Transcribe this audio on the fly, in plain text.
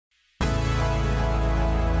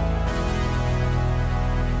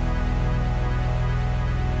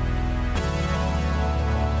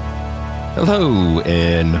Hello,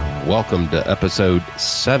 and welcome to episode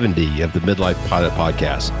 70 of the Midlife Pilot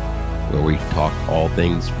Podcast, where we talk all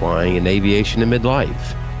things flying and aviation in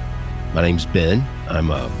midlife. My name's Ben. I'm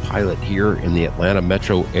a pilot here in the Atlanta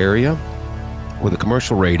metro area with a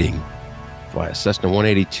commercial rating. Fly a Cessna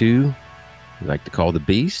 182, we like to call the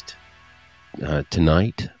Beast.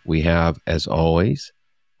 Tonight, we have, as always,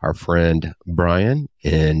 our friend Brian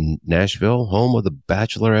in Nashville, home of the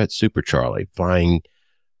Bachelorette Super Charlie, flying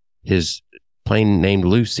his plane named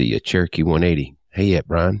Lucy, a Cherokee 180. Hey, yeah,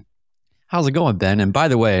 Brian. How's it going, Ben? And by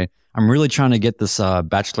the way, I'm really trying to get this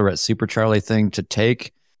Bachelorette Super Charlie thing to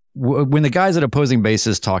take. When the guys at opposing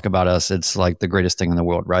bases talk about us, it's like the greatest thing in the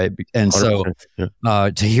world, right? And so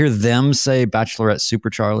to hear them say Bachelorette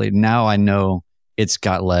Super Charlie, now I know it's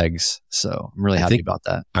got legs. So I'm really happy about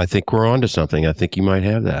that. I think we're on to something. I think you might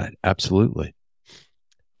have that. Absolutely.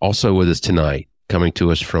 Also with us tonight, coming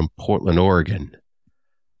to us from Portland, Oregon,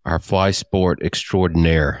 our fly sport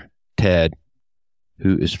extraordinaire, Ted,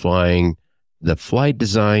 who is flying the Flight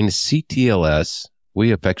Design CTLS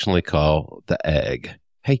we affectionately call the Egg.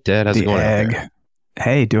 Hey, Ted, how's it going out there?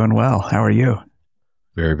 Hey, doing well. How are you?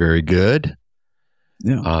 Very, very good.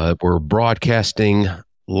 Yeah. We're broadcasting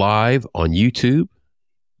live on YouTube.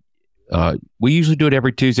 We usually do it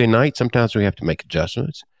every Tuesday night. Sometimes we have to make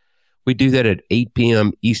adjustments. We do that at 8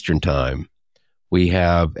 p.m. Eastern Time. We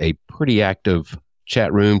have a pretty active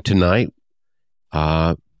chat room tonight.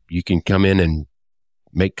 You can come in and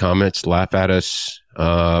make comments, laugh at us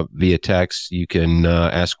via text. You can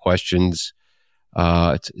ask questions.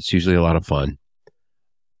 It's usually a lot of fun.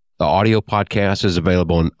 The audio podcast is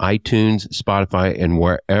available on iTunes, Spotify, and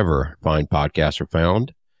wherever fine podcasts are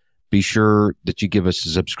found. Be sure that you give us a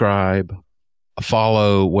subscribe, a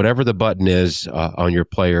follow, whatever the button is on your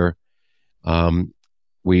player.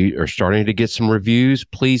 We are starting to get some reviews.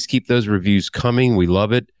 Please keep those reviews coming. We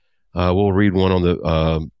love it. We'll read one on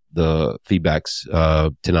the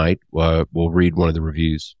feedbacks tonight. We'll read one of the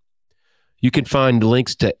reviews. You can find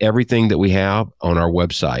links to everything that we have on our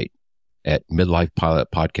website at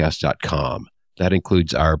midlifepilotpodcast.com. That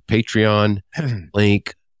includes our Patreon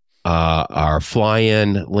link, our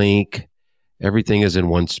fly-in link. Everything is in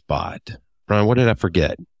one spot. Brian, what did I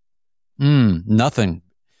forget? Nothing.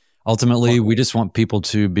 Ultimately, we just want people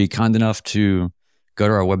to be kind enough to go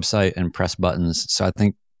to our website and press buttons. So I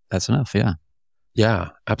think that's enough. Yeah. Yeah,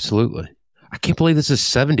 absolutely. I can't believe this is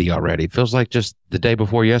 70 already. It feels like just the day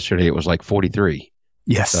before yesterday, it was like 43.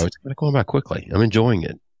 Yes. So it's going by quickly. I'm enjoying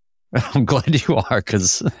it. I'm glad you are,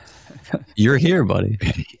 because you're here, buddy.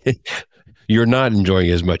 You're not enjoying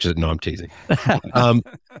it as much as, no, I'm teasing. I'm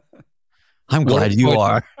glad you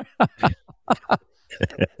are.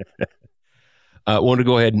 I want to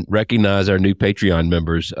go ahead and recognize our new Patreon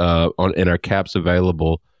members in our caps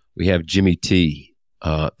available. We have Jimmy T.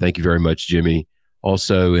 Thank you very much, Jimmy.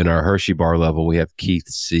 Also, in our Hershey bar level, we have Keith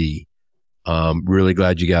C. Really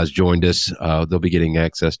glad you guys joined us. They'll be getting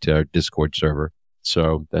access to our Discord server.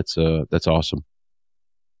 So that's awesome.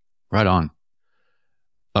 Right on.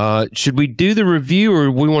 Should we do the review, or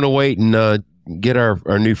we want to wait and get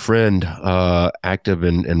our new friend active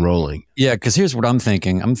and rolling? Yeah, because here's what I'm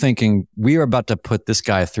thinking. I'm thinking we are about to put this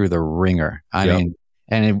guy through the ringer. I mean,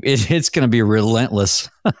 and it's going to be relentless.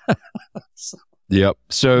 Yep.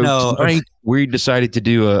 So tonight we decided to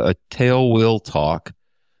do a tailwheel talk.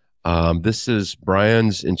 This is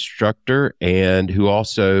Brian's instructor, and who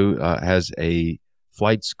also has a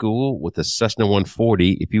flight school with a Cessna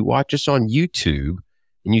 140. If you watch us on YouTube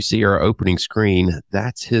and you see our opening screen,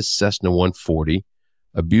 that's his Cessna 140,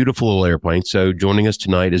 a beautiful little airplane. So joining us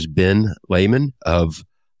tonight is Ben Lehman of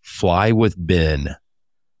Fly with Ben.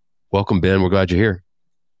 Welcome, Ben. We're glad you're here.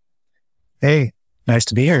 Hey, nice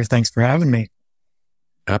to be here. Thanks for having me.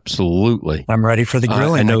 Absolutely. I'm ready for the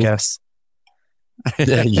grilling, I guess.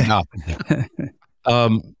 Yeah.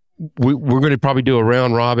 We're going to probably do a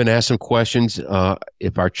round robin, ask some questions.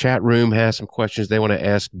 If our chat room has some questions they want to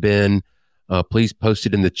ask Ben, please post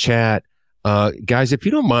it in the chat. Guys, if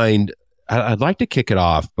you don't mind, I'd like to kick it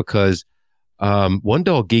off because One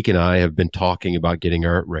Dull Geek and I have been talking about getting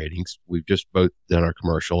our ratings. We've just both done our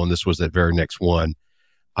commercial, and this was the very next one.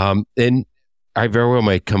 And I very well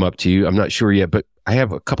may come up to you. I'm not sure yet, but I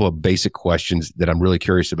have a couple of basic questions that I'm really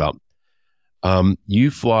curious about.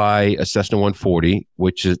 You fly a Cessna 140,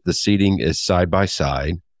 which is the seating is side by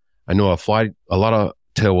side. I know a lot of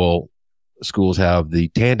tailwheel schools have the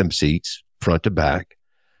tandem seats front to back.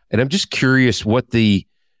 And I'm just curious when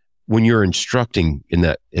you're instructing in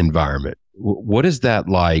that environment, what is that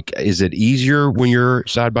like? Is it easier when you're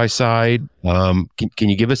side by side? Can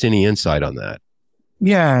you give us any insight on that?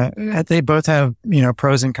 Yeah, they both have,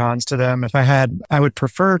 pros and cons to them. I would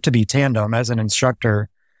prefer to be tandem as an instructor,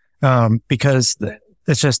 because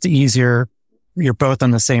it's just easier. You're both on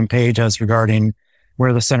the same page as regarding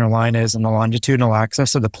where the center line is and the longitudinal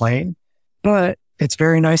axis of the plane. But it's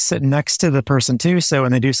very nice sitting next to the person too. So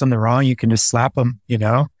when they do something wrong, you can just slap them,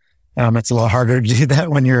 it's a little harder to do that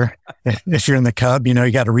if you're in the cub,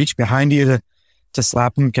 you got to reach behind you to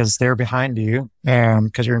slap them because they're behind you,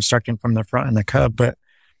 because you're instructing from the front in the cub. But,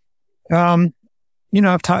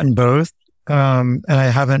 I've taught in both, and I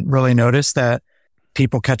haven't really noticed that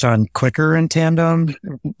people catch on quicker in tandem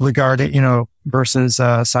regarding, versus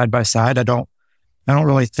side by side. I don't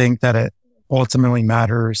really think that it ultimately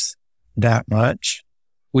matters that much.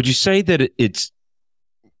 Would you say that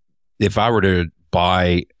if I were to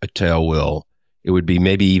buy a tailwheel, it would be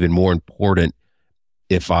maybe even more important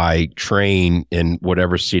if I train in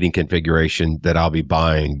whatever seating configuration that I'll be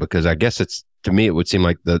buying? Because I guess to me, it would seem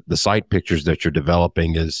like the sight pictures that you're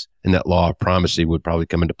developing and that law of primacy would probably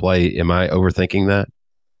come into play. Am I overthinking that?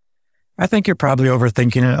 I think you're probably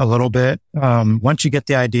overthinking it a little bit. Once you get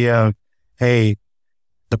the idea of, hey,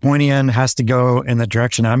 the pointy end has to go in the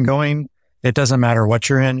direction I'm going, it doesn't matter what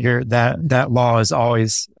you're in. That law is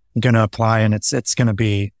always going to apply, and it's going to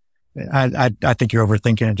be. I think you're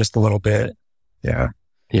overthinking it just a little bit. Yeah.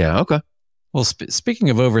 Yeah. Okay. Well, speaking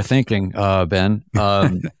of overthinking, Ben,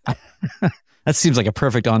 that seems like a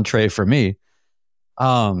perfect entree for me.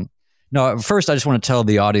 No, first I just want to tell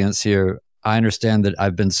the audience here, I understand that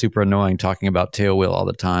I've been super annoying talking about Tailwheel all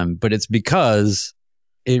the time, but it's because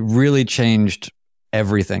it really changed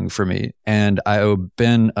everything for me. And I owe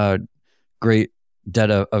Ben a great debt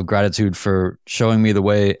of gratitude for showing me the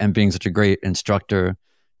way and being such a great instructor.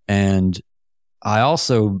 And I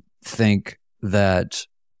also think that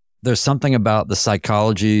there's something about the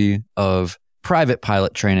psychology of private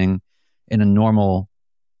pilot training in a normal,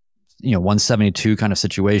 172 kind of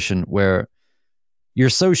situation where you're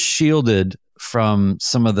so shielded from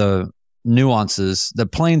some of the nuances. The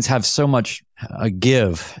planes have so much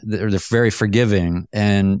give, they're very forgiving.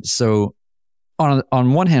 And so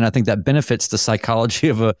on one hand, I think that benefits the psychology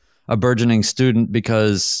of a burgeoning student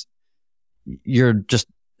because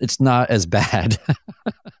it's not as bad.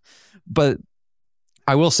 But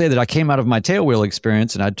I will say that I came out of my tailwheel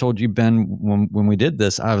experience, and I told you, Ben, when we did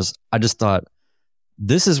this, I just thought,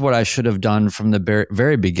 this is what I should have done from the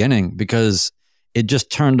very beginning, because it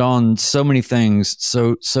just turned on so many things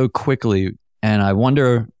so quickly. And I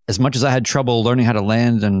wonder, as much as I had trouble learning how to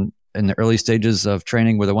land and in the early stages of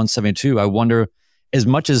training with a 172, I wonder, as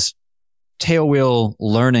much as tailwheel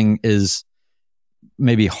learning is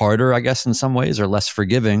maybe harder, I guess, in some ways, or less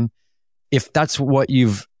forgiving, if that's what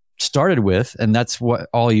you've started with and that's what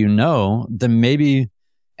all you know, then maybe,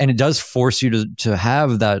 and it does force you to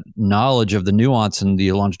have that knowledge of the nuance and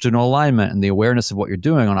the longitudinal alignment and the awareness of what you're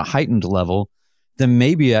doing on a heightened level, then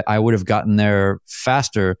maybe I would have gotten there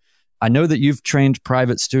faster. I know that you've trained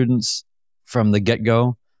private students from the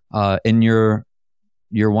get-go in your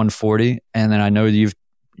 140, and then I know you've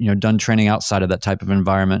done training outside of that type of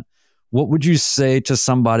environment. What would you say to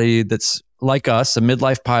somebody that's like us, a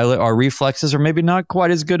midlife pilot? Our reflexes are maybe not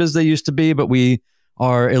quite as good as they used to be, but we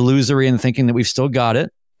are illusory in thinking that we've still got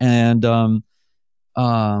it. And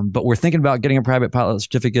but we're thinking about getting a private pilot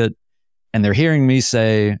certificate, and they're hearing me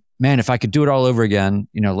say, man, if I could do it all over again,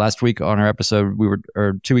 last week on our episode,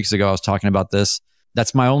 or 2 weeks ago, I was talking about this.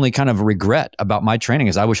 That's my only kind of regret about my training,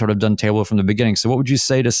 is I wish I would have done tailwheel from the beginning. So what would you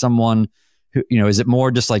say to someone who, is it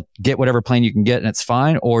more just like get whatever plane you can get and it's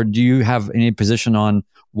fine? Or do you have any position on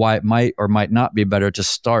why it might or might not be better to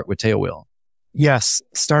start with tailwheel? Yes.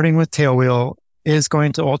 Starting with tailwheel is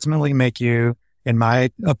going to ultimately make you, in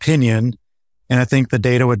my opinion, and I think the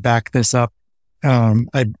data would back this up,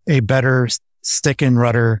 a better stick and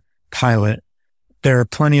rudder pilot. There are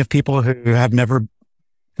plenty of people who have never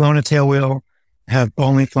flown a tailwheel, have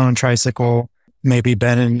only flown tricycle. Maybe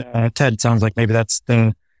Ben and Ted, sounds like maybe that's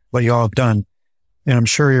what you all have done. And I'm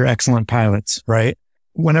sure you're excellent pilots, right?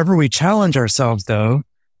 Whenever we challenge ourselves though,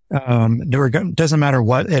 doesn't matter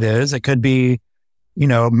what it is. It could be,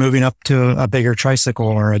 moving up to a bigger tricycle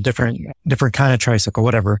or a different kind of tricycle,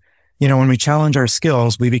 whatever. When we challenge our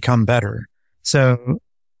skills, we become better. So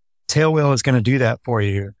tailwheel is going to do that for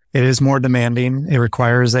you. It is more demanding. It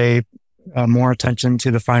requires a more attention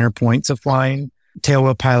to the finer points of flying.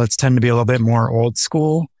 Tailwheel pilots tend to be a little bit more old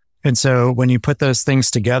school. And so when you put those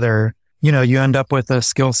things together, you end up with a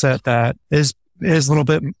skill set that is a little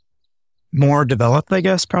bit more developed, I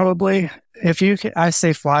guess, probably. I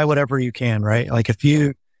say fly whatever you can, right? Like if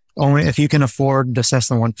you can afford the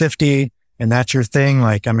Cessna 150 and that's your thing,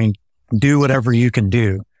 do whatever you can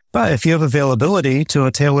do. But if you have availability to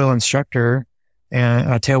a tailwheel instructor and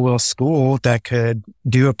a tailwheel school that could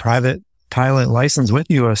do a private pilot license with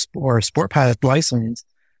you or a sport pilot license,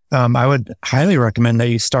 I would highly recommend that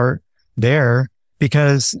you start there,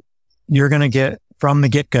 because you're going to get from the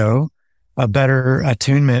get-go a better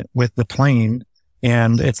attunement with the plane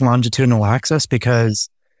and its longitudinal axis, because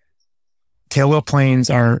tailwheel planes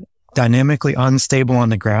are dynamically unstable on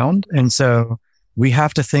the ground. And so we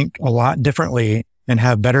have to think a lot differently and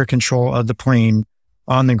have better control of the plane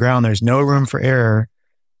on the ground. There's no room for error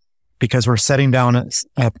because we're setting down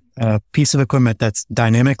a piece of equipment that's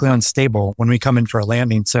dynamically unstable when we come in for a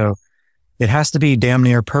landing. So it has to be damn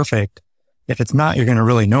near perfect. If it's not, you're going to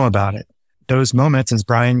really know about it. Those moments, as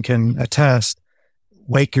Brian can attest,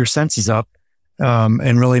 wake your senses up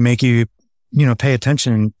and really make you, pay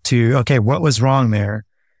attention to, okay, what was wrong there?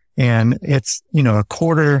 And it's, a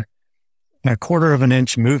quarter of an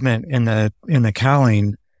inch movement in the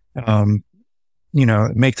cowling,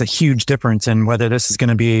 it makes a huge difference in whether this is going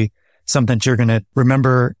to be something that you're going to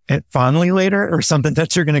remember it fondly later, or something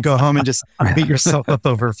that you're going to go home and just beat yourself up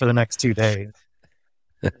over for the next 2 days.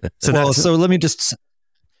 So let me just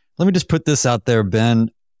put this out there, Ben.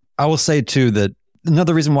 I will say too that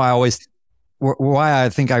another reason why I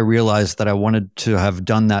think I realized that I wanted to have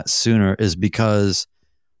done that sooner is because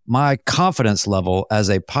my confidence level as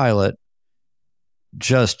a pilot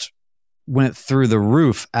just went through the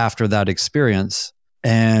roof after that experience,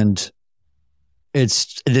 and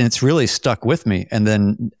it's really stuck with me. And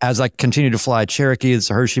then as I continue to fly Cherokee, it's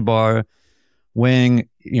a Hershey bar wing,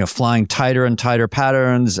 flying tighter and tighter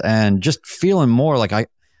patterns, and just feeling more like I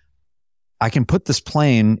can put this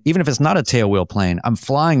plane, even if it's not a tailwheel plane, I'm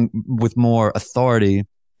flying with more authority,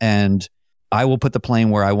 and I will put the plane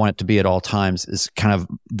where I want it to be at all times, is kind of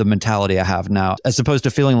the mentality I have now, as opposed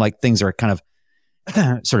to feeling like things are kind of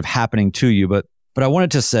sort of happening to you. But I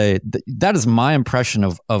wanted to say that is my impression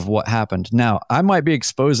of what happened. Now, I might be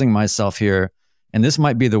exposing myself here, and this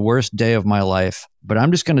might be the worst day of my life, but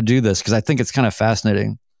I'm just going to do this because I think it's kind of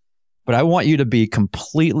fascinating. But I want you to be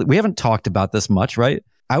completely, we haven't talked about this much, right?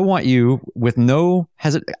 I want you with no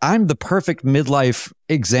hesitation. I'm the perfect midlife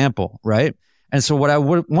example, right? And so what I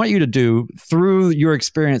would want you to do through your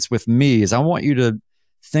experience with me is I want you to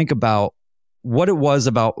think about what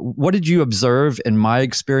did you observe in my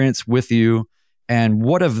experience with you, and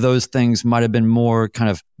what of those things might have been more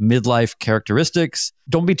kind of midlife characteristics.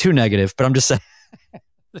 Don't be too negative, but I'm just saying.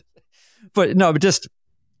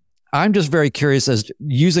 I'm just very curious, as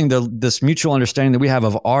using this mutual understanding that we have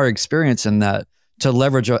of our experience in that, to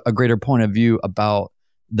leverage a greater point of view about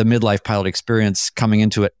the midlife pilot experience coming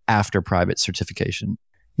into it after private certification.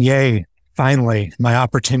 Yay. Finally, my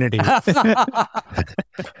opportunity. Be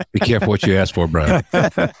careful what you ask for, Brian.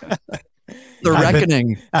 The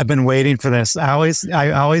reckoning. I've been waiting for this. I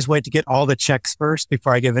always wait to get all the checks first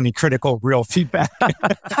before I give any critical, real feedback.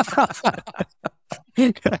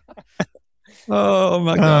 Oh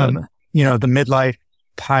my God. The midlife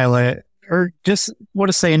pilot, or just want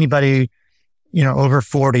to say anybody, over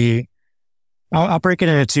 40, I'll break it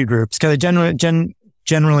into two groups, because I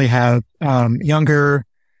generally have younger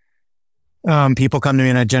people come to me,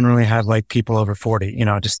 and I generally have like people over 40,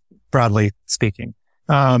 just broadly speaking.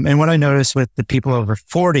 And what I notice with the people over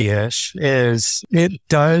 40-ish is I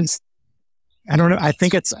don't know, I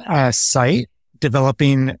think it's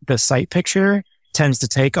developing the sight picture tends to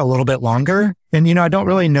take a little bit longer. And, I don't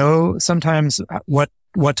really know sometimes what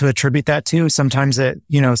to attribute that to. Sometimes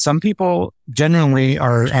some people generally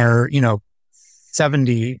are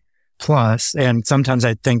 70 plus, and sometimes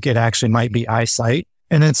I think it actually might be eyesight.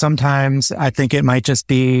 And then sometimes I think it might just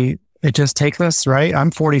be, it just takes us, right?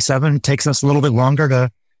 I'm 47, it takes us a little bit longer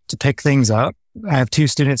to pick things up. I have two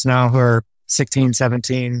students now who are 16,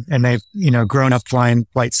 17, and they've, grown up flying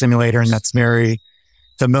flight simulator, and that's very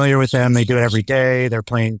familiar with them. They do it every day.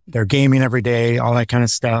 They're gaming every day, all that kind of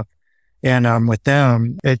stuff. And, with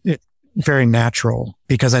them, it's very natural,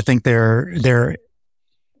 because I think they're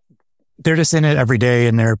just in it every day,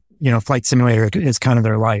 and their, flight simulator is kind of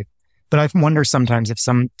their life. But I wonder sometimes if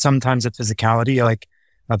sometimes the physicality, like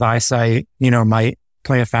of eyesight, might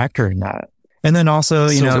play a factor in that. And then also,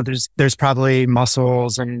 there's probably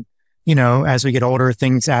muscles, and, as we get older,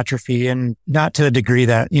 things atrophy, and not to the degree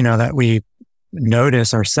that, that we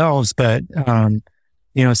notice ourselves, but,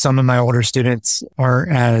 some of my older students are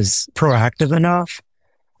as proactive enough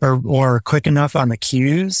or quick enough on the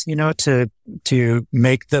cues, to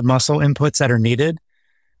make the muscle inputs that are needed,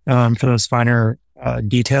 for those finer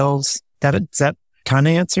details. Does that kind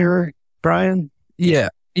of answer, Brian? Yeah.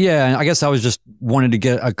 And I guess I was just wanted to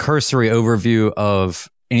get a cursory overview of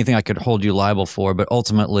anything I could hold you liable for, but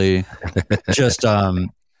ultimately just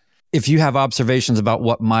if you have observations about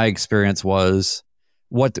what my experience was,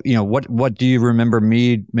 what do you remember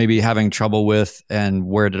me maybe having trouble with, and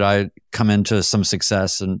where did I come into some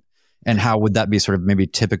success, and how would that be sort of maybe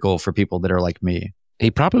typical for people that are like me? He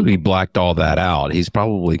probably blacked all that out. He's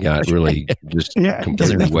probably got really just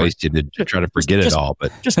completely wasted to try to forget it all.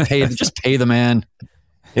 But just pay the man.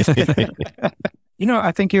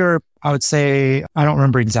 I think I would say, I don't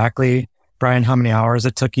remember exactly, Brian, how many hours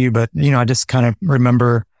it took you, but, I just kind of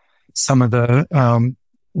remember some of the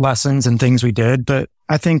lessons and things we did. But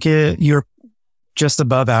I think you're just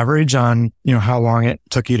above average on, how long it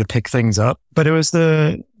took you to pick things up. But it was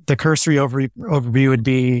the cursory overview would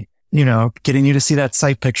be, getting you to see that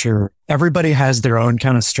sight picture. Everybody has their own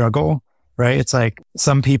kind of struggle, right? It's like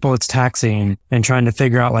some people it's taxing and trying to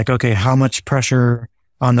figure out like, okay, how much pressure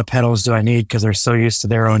on the pedals do I need? Because they're so used to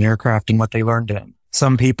their own aircraft and what they learned in.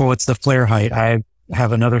 Some people, it's the flare height. I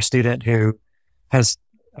have another student who has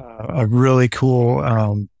a really cool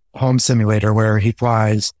home simulator where he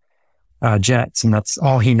flies jets, and that's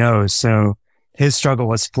all he knows. So his struggle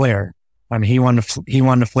was flare. I mean, he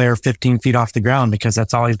wanted to flare 15 feet off the ground because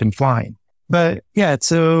that's all he's been flying. But yeah,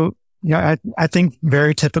 so I think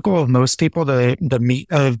very typical of most people, the meat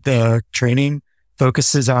of the training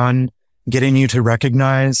focuses on getting you to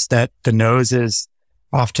recognize that the nose is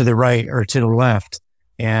off to the right or to the left,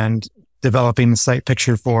 and developing the sight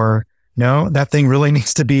picture for, no, that thing really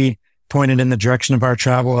needs to be pointed in the direction of our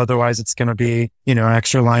travel. Otherwise it's going to be, an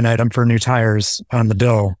extra line item for new tires on the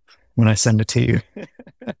bill when I send it to you.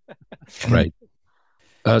 Right.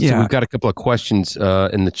 So we've got a couple of questions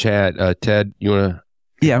in the chat. Ted, you want to?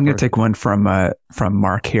 Yeah, I'm going to take one from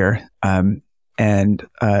Mark here. And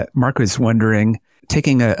Mark was wondering,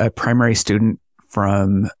 taking a primary student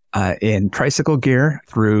from in tricycle gear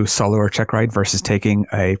through solo or check ride versus taking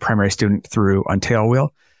a primary student through on tailwheel,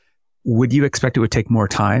 would you expect it would take more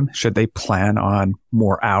time? Should they plan on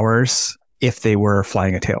more hours if they were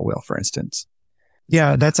flying a tailwheel, for instance?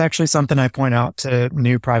 Yeah, that's actually something I point out to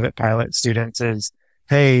new private pilot students is,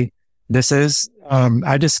 hey, this is,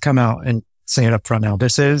 I just come out and say it up front now,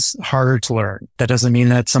 this is harder to learn. That doesn't mean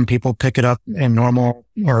that some people pick it up in normal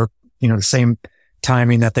or, the same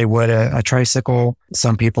timing that they would a tricycle.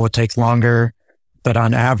 Some people it takes longer, but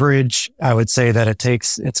on average, I would say that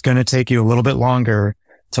it's going to take you a little bit longer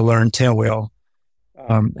to learn tailwheel.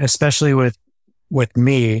 Especially with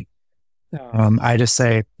me. I just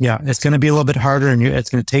say, yeah, it's going to be a little bit harder, and it's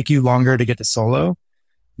going to take you longer to get to solo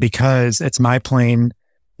because it's my plane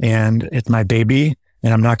and it's my baby,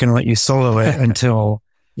 and I'm not going to let you solo it until,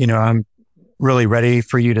 I'm really ready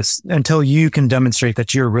for you until you can demonstrate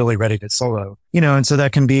that you're really ready to solo, and so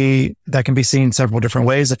that can be seen several different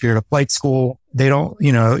ways. If you're at a flight school, they don't,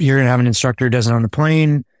 you're going to have an instructor who doesn't own the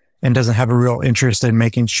plane and doesn't have a real interest in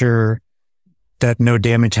making sure that no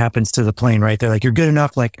damage happens to the plane, right? They're like, you're good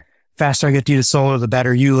enough, like, faster I get you to solo, the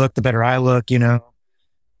better you look, the better I look, the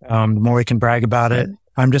more we can brag about it.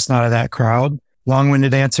 I'm just not of that crowd.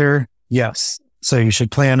 Long-winded answer, yes. So you should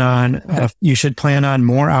plan on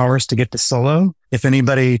more hours to get to solo. If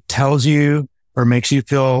anybody tells you or makes you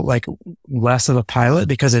feel like less of a pilot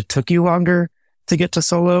because it took you longer to get to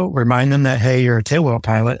solo, remind them that, hey, you're a tailwheel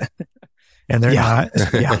pilot and they're not.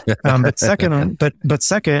 Yeah. But second,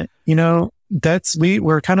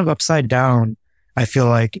 we're kind of upside down. I feel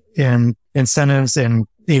like in incentives and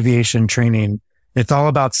aviation training, it's all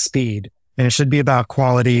about speed and it should be about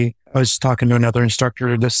quality. I was just talking to another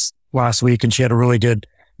instructor this last week and she had a really good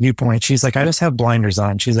viewpoint. She's like, I just have blinders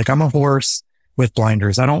on. She's like, I'm a horse with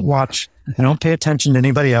blinders. I don't pay attention to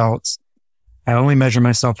anybody else. I only measure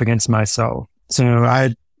myself against myself. So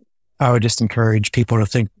I would just encourage people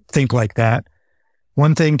to think like that.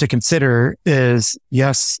 One thing to consider is,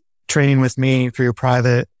 yes, training with me for your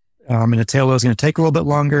private and a tailwheel is going to take a little bit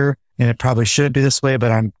longer, and it probably should be this way,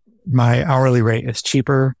 but my hourly rate is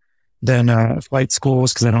cheaper than flight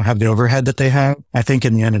schools because I don't have the overhead that they have. I think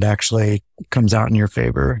in the end, it actually comes out in your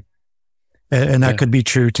favor. And that could be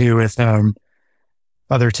true too with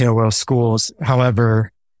other tailwheel schools.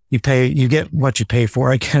 However, you get what you pay for,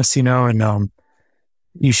 I guess, and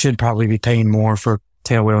you should probably be paying more for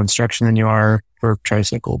tailwheel instruction than you are for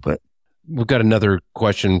tricycle, but we've got another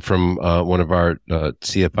question from one of our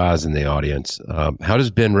CFIs in the audience. How does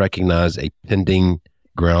Ben recognize a pending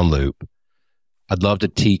ground loop? I'd love to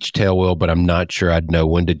teach tailwheel, but I'm not sure I'd know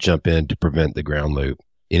when to jump in to prevent the ground loop.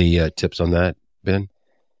 Any tips on that, Ben?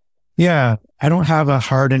 Yeah, I don't have a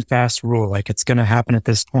hard and fast rule like it's going to happen at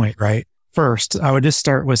this point, right? First, I would just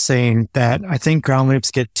start with saying that I think ground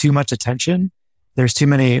loops get too much attention. It's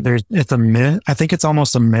a myth. I think it's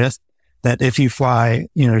almost a myth that if you fly,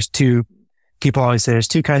 people always say there's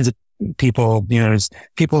two kinds of people, there's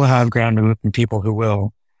people who have ground loop and people who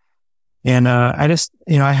will. And, I just,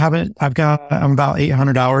 I'm about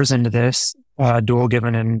 800 hours into this, dual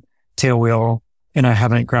given and tailwheel, and I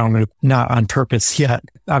haven't ground loop, not on purpose yet.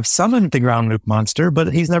 I've summoned the ground loop monster,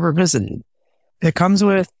 but he's never visited. It comes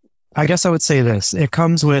with, I guess I would say this, it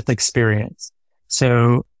comes with experience.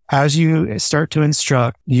 So as you start to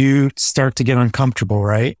instruct, you start to get uncomfortable,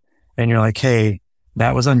 right? And you're like, hey,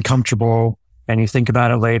 that was uncomfortable. And you think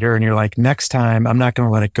about it later and you're like, next time I'm not going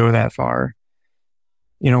to let it go that far.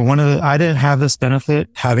 I didn't have this benefit,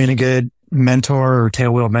 having a good mentor or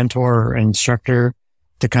tailwheel mentor or instructor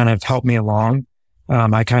to kind of help me along.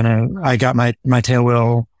 I got my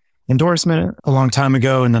tailwheel endorsement a long time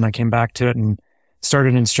ago, and then I came back to it and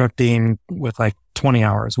started instructing with like 20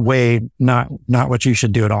 hours, not what you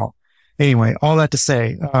should do at all. Anyway, all that to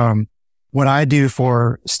say, what I do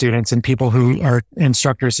for students and people who are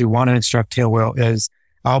instructors who want to instruct tailwheel is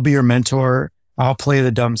I'll be your mentor. I'll play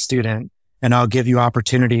the dumb student, and I'll give you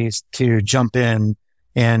opportunities to jump in,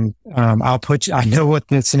 and I know what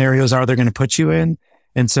the scenarios are they're going to put you in.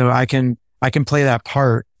 And so I can play that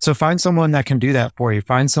part. So find someone that can do that for you.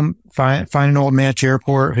 Find an old man at your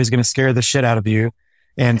airport who's going to scare the shit out of you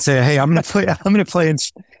and say, hey, I'm going to play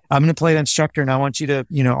an instructor, and I want you to,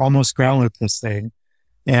 almost ground loop this thing.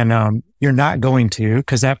 And, you're not going to,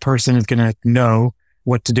 because that person is going to know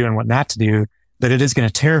what to do and what not to do, but it is going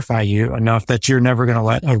to terrify you enough that you're never going to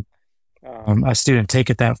let a student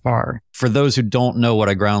take it that far. For those who don't know what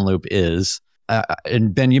a ground loop is,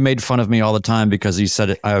 and Ben, you made fun of me all the time because you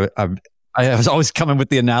said it. I was always coming with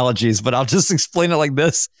the analogies, but I'll just explain it like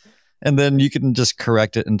this, and then you can just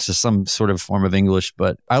correct it into some sort of form of English.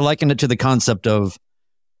 But I liken it to the concept of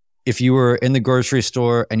if you were in the grocery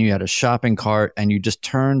store and you had a shopping cart and you just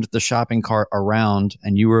turned the shopping cart around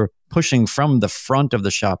and you were pushing from the front of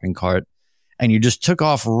the shopping cart and you just took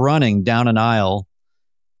off running down an aisle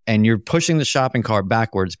and you're pushing the shopping cart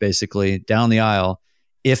backwards, basically down the aisle.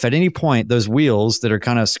 If at any point those wheels that are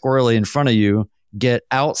kind of squirrely in front of you get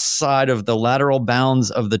outside of the lateral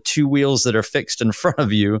bounds of the two wheels that are fixed in front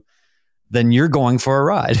of you, then you're going for a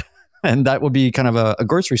ride. And that would be kind of a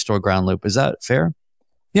grocery store ground loop. Is that fair?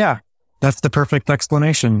 Yeah, that's the perfect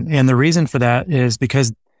explanation. And the reason for that is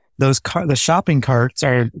because the shopping carts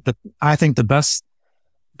are I think the best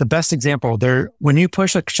example. When you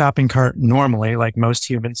push a shopping cart normally, like most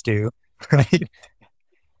humans do, right?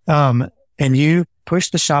 And you push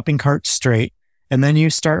the shopping cart straight, and then you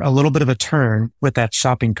start a little bit of a turn with that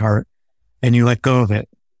shopping cart and you let go of it.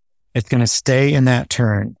 It's going to stay in that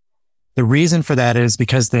turn. The reason for that is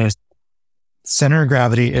because the center of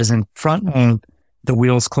gravity is in front of the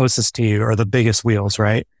wheels closest to you, or the biggest wheels,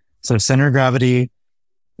 right? So center of gravity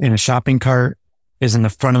in a shopping cart is in the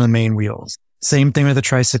front of the main wheels. Same thing with a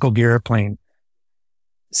tricycle gear airplane.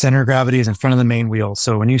 Center of gravity is in front of the main wheels.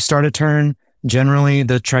 So when you start a turn, generally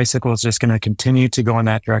the tricycle is just going to continue to go in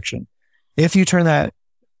that direction. If you turn that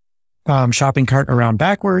shopping cart around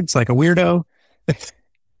backwards like a weirdo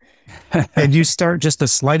and you start just the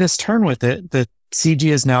slightest turn with it, the CG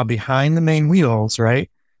is now behind the main wheels,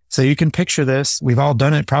 right? So you can picture this. We've all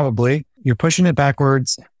done it probably. You're pushing it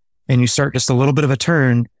backwards and you start just a little bit of a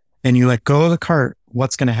turn and you let go of the cart.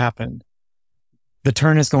 What's going to happen? The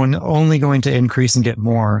turn is only going to increase and get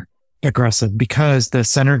more aggressive because the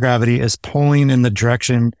center of gravity is pulling in the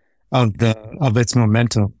direction of its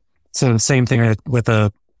momentum. So the same thing with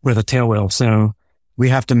a tailwheel. So we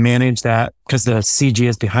have to manage that because the CG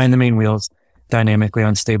is behind the main wheels, dynamically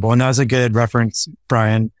unstable. And that was a good reference,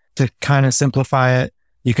 Brian, to kind of simplify it.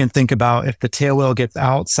 You can think about if the tailwheel gets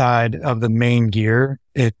outside of the main gear,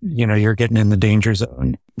 you're getting in the danger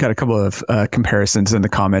zone. Got a couple of comparisons in the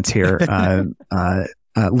comments here.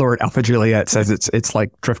 Lord Alpha Juliet says it's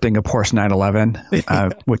like drifting a Porsche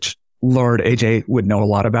 911, which Lord AJ would know a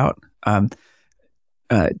lot about.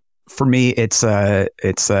 For me, it's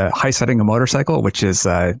high setting a motorcycle, which is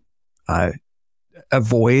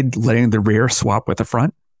avoid letting the rear swap with the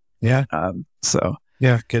front. Yeah.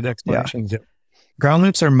 Good explanation. Yeah. Ground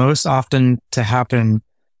loops are most often to happen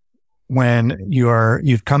when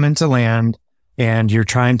you've come into land and you're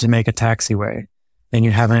trying to make a taxiway and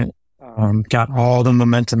you haven't got all the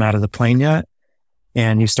momentum out of the plane yet.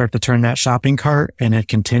 And you start to turn that shopping cart and it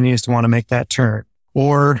continues to want to make that turn.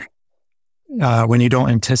 Or when you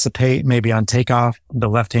don't anticipate maybe on takeoff the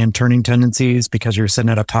left-hand turning tendencies because you're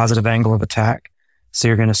sitting at a positive angle of attack. So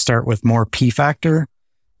you're going to start with more P factor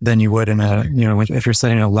than you would if you're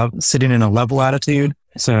sitting in a level attitude.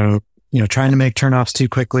 So, trying to make turnoffs too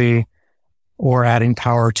quickly or adding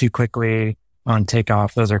power too quickly on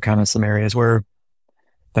takeoff. Those are kind of some areas where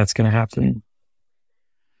that's going to happen.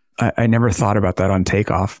 I never thought about that on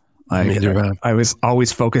takeoff. I was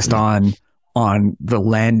always focused on the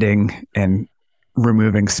landing and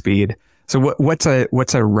removing speed. So what's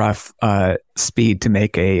a rough speed to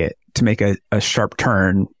make a sharp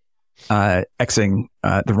turn exiting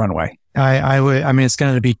the runway? I mean, it's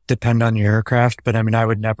going to depend on your aircraft, but I mean, I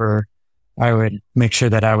would make sure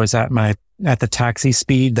that I was at the taxi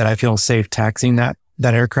speed that I feel safe taxiing that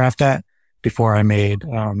aircraft at before I made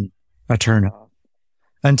a turn off.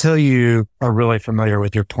 Until you are really familiar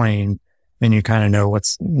with your plane and you kind of know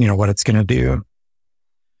what it's going to do.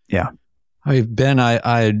 Yeah. Ben,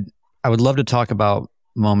 I would love to talk about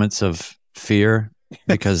moments of fear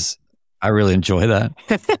because I really enjoy that.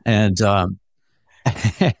 And,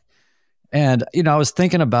 and, I was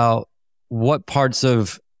thinking about what parts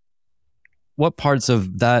of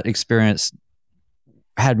that experience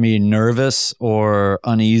had me nervous or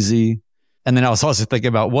uneasy. And then I was also thinking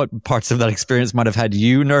about what parts of that experience might have had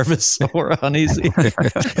you nervous or uneasy.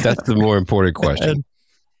 That's the more important question.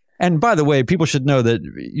 And by the way, people should know that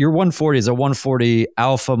your 140 is a 140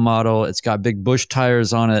 Alpha model. It's got big Bush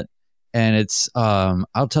tires on it. And it's,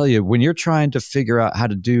 I'll tell you, when you're trying to figure out how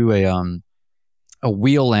to do a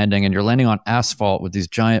wheel landing and you're landing on asphalt with these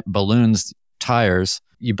giant balloons tires,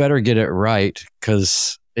 you better get it right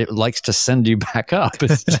because it likes to send you back up.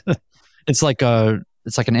 It's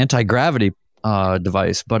like an anti-gravity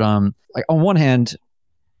device. But like on one hand,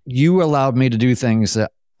 you allowed me to do things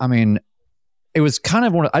that, I mean, it was kind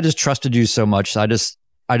of I just trusted you so much. So I just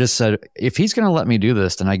said, if he's going to let me do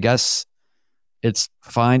this, then I guess it's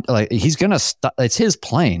fine. Like he's going to stop. It's his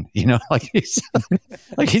plane, like he's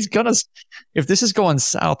going to, if this is going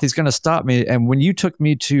south, he's going to stop me. And when you took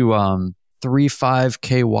me to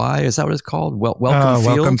 35KY, is that what it's called? Welcome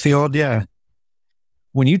Field? Welcome Field, yeah.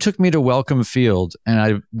 When you took me to Welcome Field and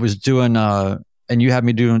I was doing, and you had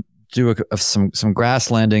me do some grass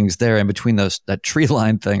landings there in between that tree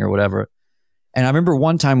line thing or whatever. And I remember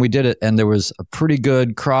one time we did it and there was a pretty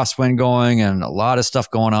good crosswind going and a lot of stuff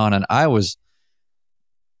going on. And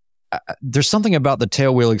there's something about the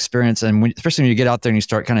tailwheel experience. And especially when you get out there and you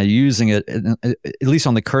start kind of using it, at least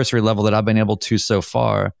on the cursory level that I've been able to so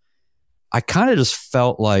far, I kind of just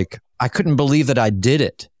felt like I couldn't believe that I did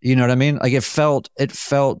it. You know what I mean? Like it felt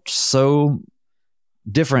so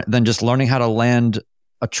different than just learning how to land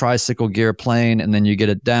a tricycle gear plane and then you get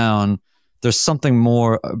it down. There's something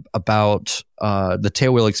more about the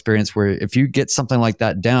tailwheel experience where if you get something like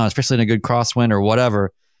that down, especially in a good crosswind or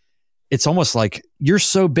whatever, it's almost like you're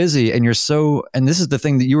so busy and and this is the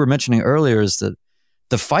thing that you were mentioning earlier is that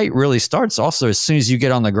the fight really starts also as soon as you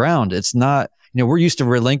get on the ground. It's not, we're used to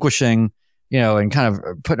relinquishing, and kind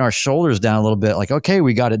of putting our shoulders down a little bit like, okay,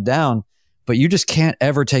 we got it down, but you just can't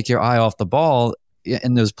ever take your eye off the ball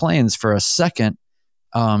in those planes for a second.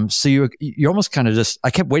 So you almost kind of I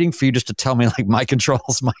kept waiting for you just to tell me like my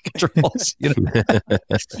controls,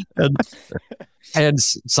 and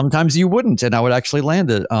sometimes you wouldn't, and I would actually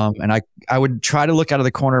land it. And I would try to look out of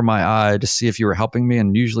the corner of my eye to see if you were helping me,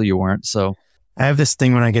 and usually you weren't. So I have this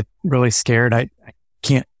thing when I get really scared, I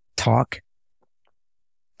can't talk.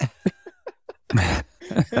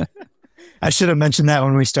 I should have mentioned that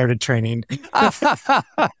when we started training.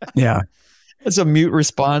 Yeah. It's a mute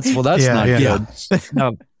response. Well, that's not good.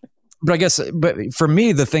 But I guess, for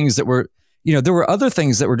me, the things that were, there were other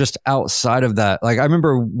things that were just outside of that. Like I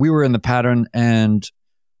remember we were in the pattern and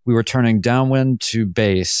we were turning downwind to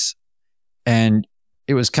base. And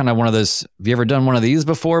it was kind of one of those, have you ever done one of these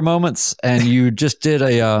before moments? And you just did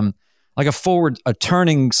a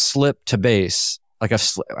turning slip to base. Like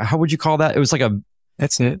how would you call that? It was like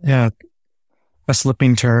that's it. Yeah. A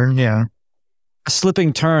slipping turn. Yeah. A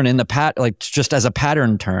slipping turn in like just as a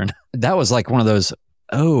pattern turn. That was like one of those,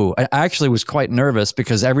 I actually was quite nervous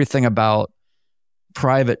because everything about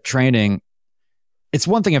private training, it's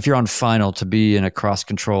one thing if you're on final to be in a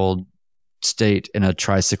cross-controlled state in a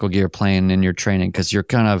tricycle gear plane in your training because you're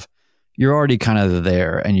already kind of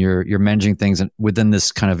there and you're managing things within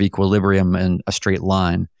this kind of equilibrium in a straight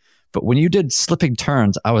line. But when you did slipping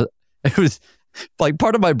turns, it was like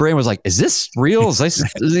part of my brain was like, is this real? Is this,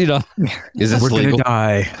 is this we're legal?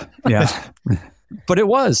 Gonna die. Yeah. But it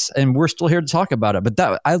was, and we're still here to talk about it. But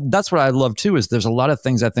that's what I love too, is there's a lot of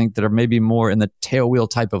things I think that are maybe more in the tailwheel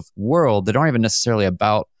type of world that aren't even necessarily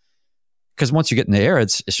about, because once you get in the air,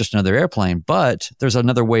 it's just another airplane, but there's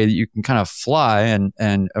another way that you can kind of fly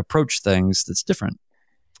and approach things that's different.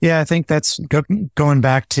 Yeah. I think that's going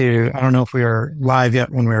back to, I don't know if we were live yet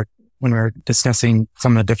when we were discussing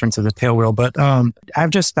some of the differences of the tailwheel, but I've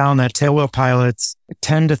just found that tailwheel pilots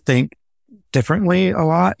tend to think differently a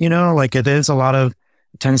lot, like it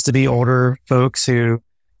tends to be older folks who,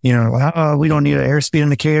 we don't need an airspeed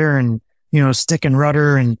indicator and, stick and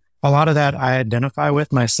rudder and a lot of that I identify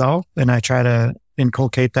with myself, and I try to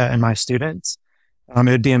inculcate that in my students. It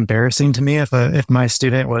would be embarrassing to me if my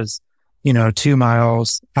student was, 2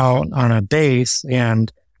 miles out on a base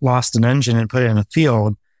and lost an engine and put it in a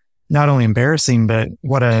field. Not only embarrassing, but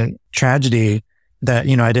what a tragedy that,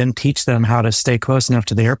 I didn't teach them how to stay close enough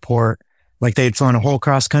to the airport. Like they'd flown a whole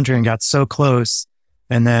cross country and got so close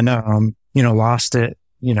and then, lost it,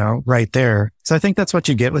 right there. So I think that's what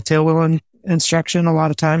you get with tailwheel instruction a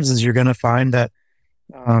lot of times is you're going to find that,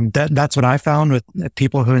 that's what I found with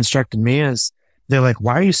people who instructed me is they're like,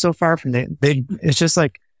 why are you so far from it's just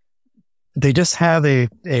like, they just have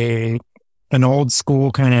an old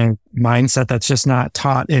school kind of mindset that's just not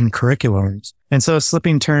taught in curriculums. And so a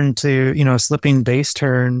slipping base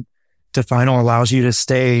turn to final allows you to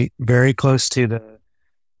stay very close to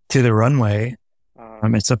the runway.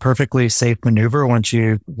 It's a perfectly safe maneuver once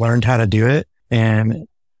you've learned how to do it. And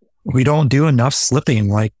we don't do enough slipping.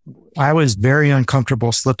 Like I was very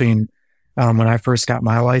uncomfortable slipping when I first got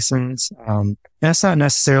my license. And that's not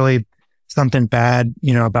necessarily something bad,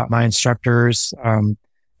 about my instructors.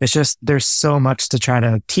 It's just there's so much to try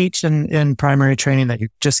to teach in primary training that you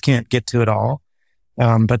just can't get to it all.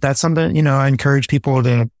 But that's something, I encourage people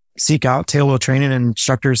to seek out tailwheel training and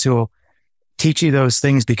instructors who will teach you those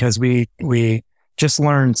things because we just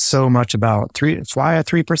learned so much about fly a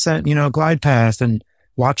 3%, glide path and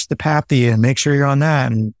watch the PAPI and make sure you're on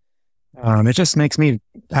that. And it just makes me,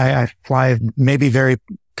 I fly maybe very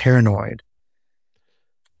paranoid.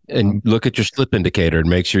 And look at your slip indicator and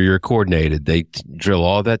make sure you're coordinated. They drill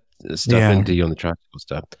all that stuff into you on the tricycle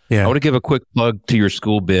stuff. Yeah. I want to give a quick plug to your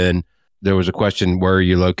school, Ben. There was a question, where are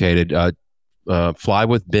you located?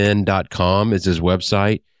 Flywithben.com is his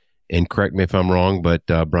website. And correct me if I'm wrong, but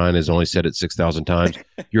Brian has only said it 6,000 times.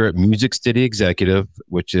 You're at Music City Executive,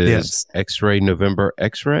 which is X-Ray November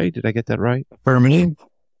X-Ray. Did I get that right? Affirmative.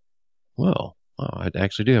 Well, I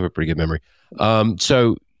actually do have a pretty good memory.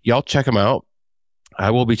 So y'all check him out. I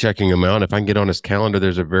will be checking him out. If I can get on his calendar,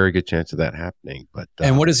 there's a very good chance of that happening. But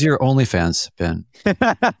and what is your OnlyFans, Ben?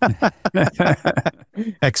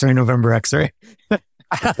 X-Ray November X-Ray.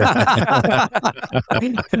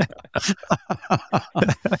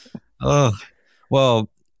 Oh, well,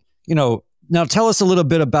 now tell us a little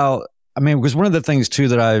bit about, because one of the things too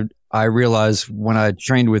that I realized when I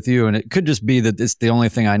trained with you, and it could just be that it's the only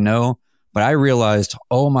thing I know, but I realized,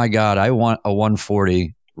 oh my God, I want a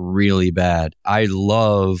 140 really bad. I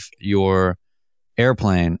love your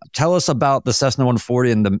airplane. Tell us about the Cessna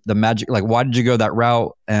 140 and the magic, like why did you go that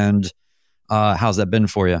route and how's that been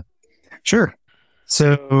for you? Sure.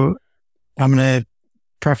 So I'm going to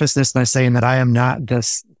preface this by saying that I am not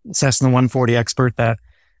this Cessna 140 expert that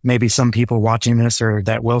maybe some people watching this or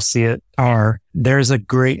that will see it are. There's a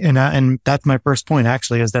great, and that's my first point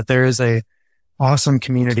actually, is that there is a awesome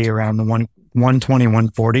community around the 120,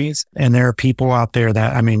 140s. And there are people out there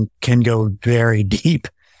that, can go very deep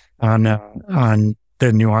on the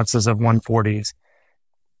nuances of 140s.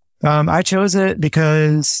 I chose it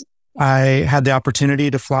because I had the opportunity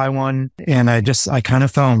to fly one and I kind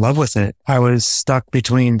of fell in love with it. I was stuck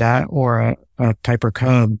between that or a Piper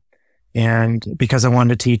Cub. And because I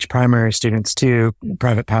wanted to teach primary students too,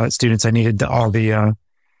 private pilot students, I needed all the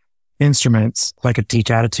instruments. I could teach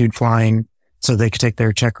attitude flying so they could take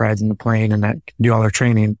their check rides in the plane and that do all their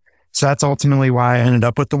training. So that's ultimately why I ended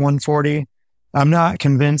up with the 140. I'm not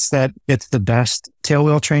convinced that it's the best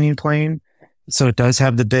tailwheel training plane. So it does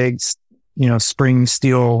have the big, spring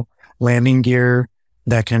steel landing gear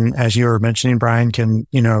that can, as you were mentioning, Brian, can,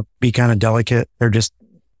 be kind of delicate. They're just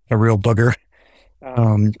a real booger.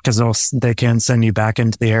 Cause they can send you back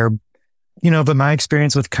into the air, but my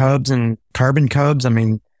experience with Cubs and carbon Cubs,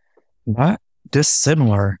 not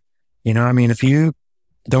dissimilar, if you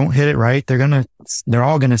don't hit it right, they're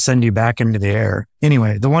all going to send you back into the air.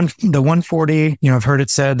 Anyway, the 140, I've heard it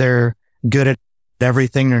said they're good at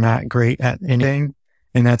everything. They're not great at anything.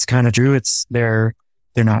 And that's kind of true. They're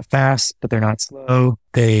not fast, but they're not slow.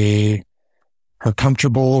 They are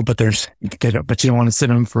comfortable, but you don't want to sit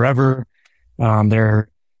in them forever. They're,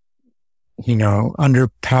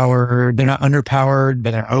 underpowered. They're not underpowered,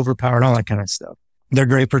 but they're overpowered, all that kind of stuff. They're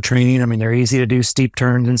great for training. They're easy to do steep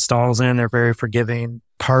turns and stalls in. They're very forgiving.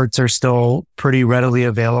 Parts are still pretty readily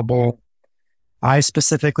available. I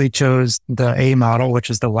specifically chose the A model, which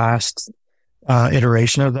is the last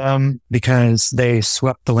iteration of them, because they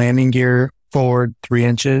swept the landing gear forward 3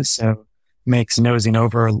 inches. So makes nosing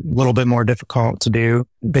over a little bit more difficult to do.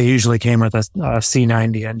 They usually came with a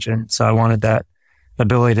C90 engine. So I wanted that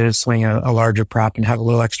ability to swing a larger prop and have a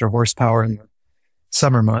little extra horsepower in the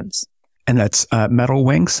summer months. And that's metal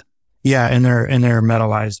wings? Yeah, and they're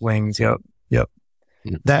metallized wings. Yep.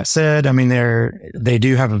 That said, I mean, they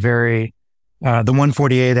do have a very, the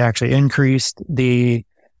 148 actually increased the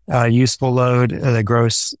useful load, the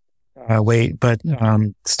gross weight, but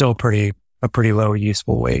still a pretty low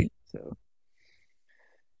useful weight.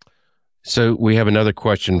 So we have another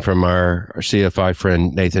question from our CFI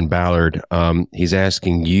friend, Nathan Ballard. He's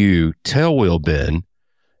asking you, Tailwheel Ben,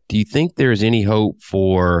 do you think there's any hope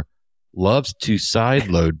for loves to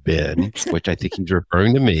sideload Ben, which I think he's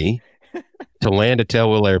referring to me, to land a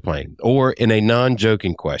tailwheel airplane? Or in a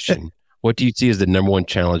non-joking question, what do you see as the number one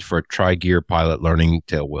challenge for a tri-gear pilot learning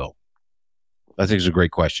tailwheel? I think it's a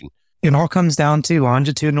great question. It all comes down to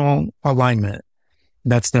longitudinal alignment.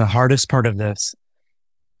 That's the hardest part of this.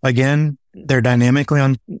 Again, they're dynamically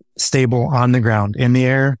unstable on the ground. In the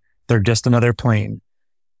air, they're just another plane.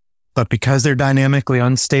 But because they're dynamically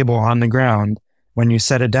unstable on the ground, when you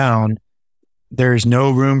set it down, there's no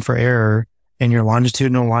room for error in your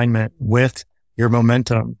longitudinal alignment with your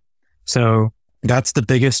momentum. So that's the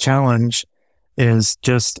biggest challenge, is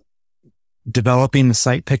just developing the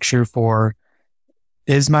sight picture for,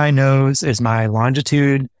 is my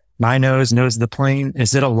longitude, my nose of the plane,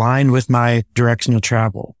 is it aligned with my direction of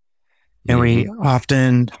travel? And we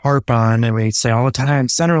often harp on, and we say all the time,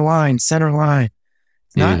 center line, center line.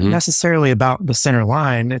 It's not necessarily about the center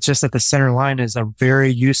line. It's just that the center line is a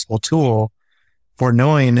very useful tool for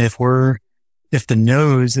knowing if the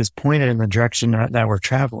nose is pointed in the direction that we're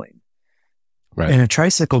traveling. Right. In a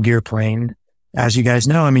tricycle gear plane, as you guys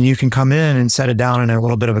know, I mean, you can come in and set it down in a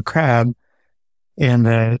little bit of a crab, and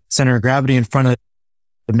the center of gravity in front of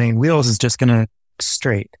the main wheels is just going to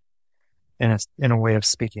straight in a way of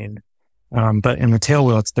speaking. But in the tail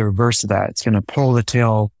wheel, it's the reverse of that. It's going to pull the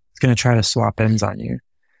tail. It's going to try to swap ends on you.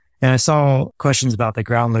 And I saw questions about the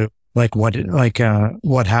ground loop, like what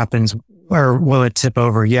happens, or will it tip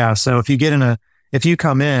over? Yeah. So if you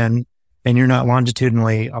come in and you're not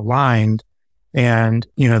longitudinally aligned, and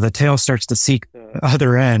the tail starts to seek the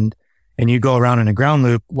other end, and you go around in a ground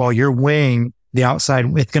loop while you're weighing the outside,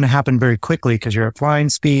 it's going to happen very quickly because you're at flying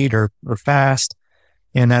speed or fast.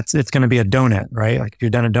 And it's going to be a donut, right? Like if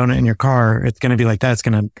you've done a donut in your car, it's going to be like that.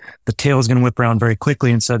 The tail is going to whip around very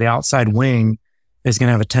quickly. And so the outside wing is going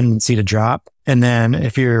to have a tendency to drop. And then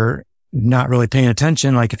if you're not really paying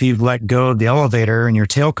attention, like if you've let go of the elevator and your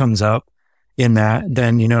tail comes up in that,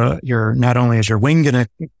 then, you're not only is your wing going to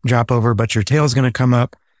drop over, but your tail is going to come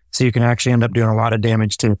up. So you can actually end up doing a lot of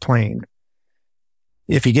damage to the plane.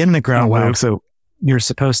 If you get in the ground loop, so you're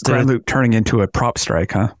supposed to... Ground loop turning into a prop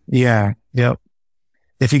strike, huh? Yeah. Yep.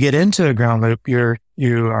 If you get into a ground loop, you're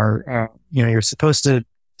supposed to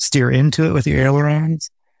steer into it with your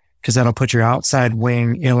ailerons, because that'll put your outside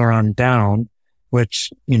wing aileron down,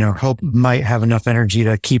 which, might have enough energy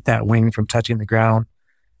to keep that wing from touching the ground.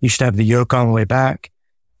 You should have the yoke all the way back,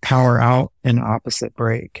 power out, and opposite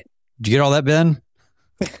brake. Did you get all that, Ben?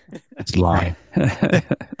 It's lying.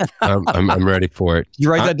 I'm ready for it.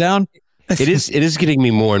 You write that down? It is getting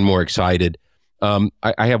me more and more excited. I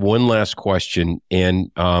have one last question, and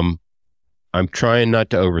I'm trying not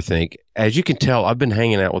to overthink. As you can tell, I've been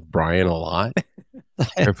hanging out with Brian a lot.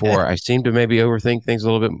 Therefore, I seem to maybe overthink things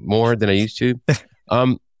a little bit more than I used to.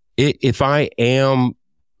 If I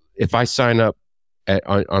sign up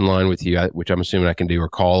online with you, which I'm assuming I can do, or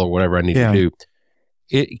call, or whatever I need to do,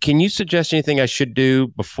 can you suggest anything I should do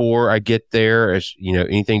before I get there? As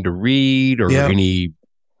anything to read, or any...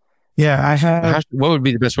 Yeah, I have. What would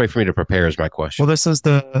be the best way for me to prepare is my question. Well, this is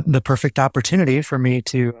the perfect opportunity for me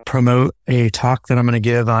to promote a talk that I'm going to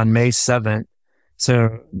give on May 7th.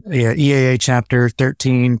 So EAA chapter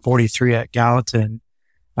 1343 at Gallatin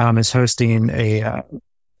is hosting a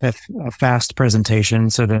fast presentation.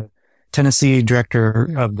 So the Tennessee director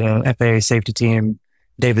of the FAA safety team,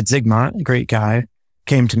 David Zigmont, great guy,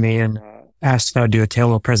 came to me and asked if I would do a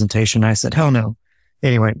tailwheel presentation. I said, hell no.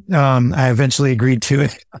 Anyway, I eventually agreed to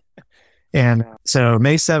it. And so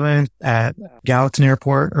May 7th at Gallatin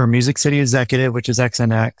Airport, or Music City Executive, which is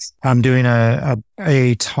XNX, I'm doing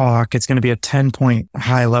a talk. It's going to be a 10-point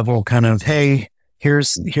high level kind of, hey,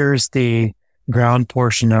 here's the ground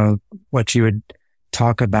portion of what you would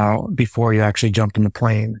talk about before you actually jump in the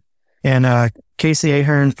plane. And Casey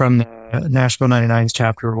Ahern from the Nashville 99s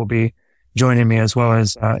chapter will be joining me, as well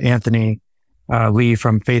as Anthony Lee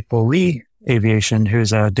from Faithful Lee Aviation,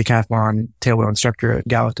 who's a decathlon tailwheel instructor at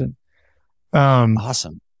Gallatin.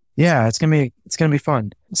 Awesome. Yeah, it's gonna be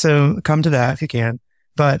fun. So come to that if you can.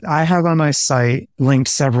 But I have on my site linked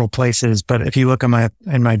several places, but if you look in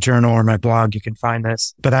my journal or my blog, you can find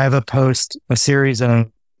this. But I have a series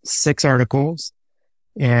of 6 articles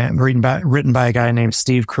and written by a guy named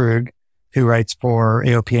Steve Krug, who writes for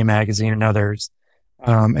AOPA magazine and others.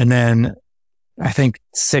 And then I think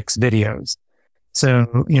 6 videos.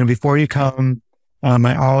 So, before you come,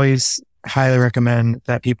 I always highly recommend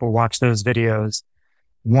that people watch those videos.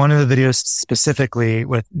 One of the videos specifically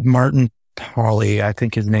with Martin Hawley, I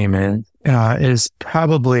think his name is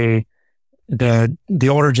probably the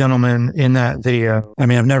older gentleman in that video. I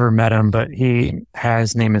mean, I've never met him, but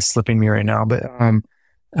his name is slipping me right now. But,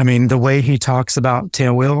 the way he talks about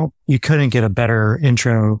Tailwheel, you couldn't get a better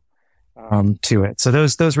intro, to it. So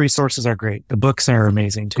those resources are great. The books are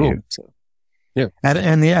amazing too. Cool. So yeah. At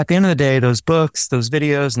the end of the day, those books, those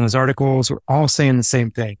videos, and those articles are all saying the same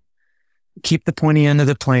thing. Keep the pointy end of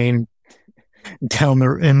the plane down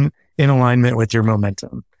in alignment with your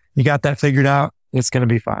momentum. You got that figured out, it's going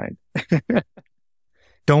to be fine.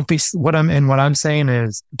 What I'm saying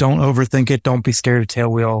is don't overthink it. Don't be scared of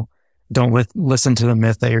tailwheel. Don't listen to the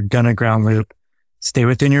myth that you're going to ground loop. Stay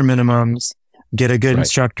within your minimums. Get a good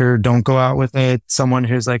instructor. Don't go out with someone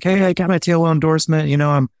who's like, hey, I got my tailwheel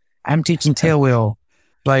endorsement. I'm teaching tailwheel.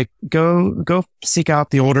 Like go seek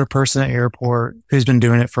out the older person at airport who's been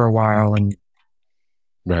doing it for a while. And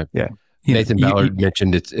right. Yeah. Nathan Ballard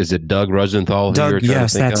mentioned is it Doug Rosenthal? Doug,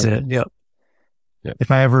 yes, that's it. Yep. If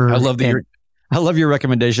I ever, I love your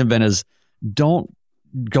recommendation, Ben, is don't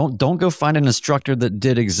go find an instructor that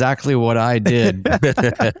did exactly what I did.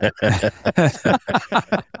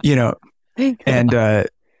 And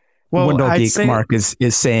Wendell Geek Mark is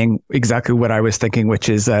saying exactly what I was thinking, which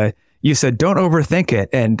is you said don't overthink it,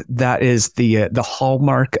 and that is the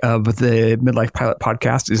hallmark of the Midlife Pilot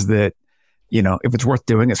podcast is that if it's worth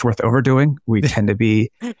doing, it's worth overdoing. We tend to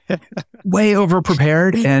be way over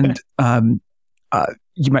prepared, and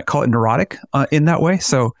you might call it neurotic in that way.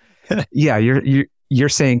 So yeah, you're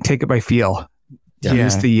saying take it by feel.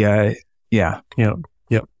 Use the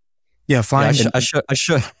Yeah, fine. Yeah, I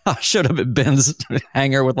should have at Ben's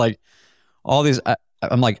hangar with like all these.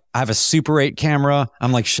 I'm like, I have a Super 8 camera.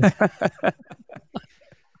 I'm like, he's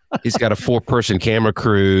got a 4-person camera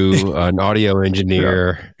crew, an audio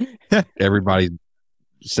engineer. Everybody's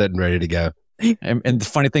set and ready to go. And the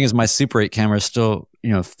funny thing is, my Super 8 camera is still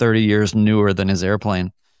 30 years newer than his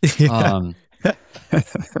airplane. That's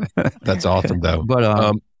awesome, though.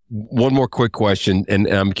 But one more quick question, and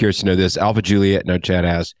I'm curious to know this. Alpha Juliet in our chat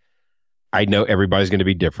asks, I know everybody's going to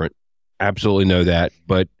be different. Absolutely know that.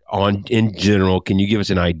 But in general, can you give us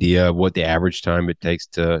an idea of what the average time it takes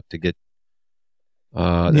to get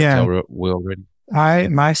tailwheel ready?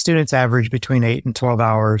 My students average between 8 and 12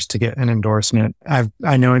 hours to get an endorsement.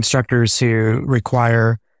 I know instructors who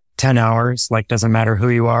require 10 hours, like doesn't matter who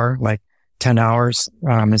you are, like 10 hours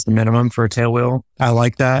is the minimum for a tailwheel. I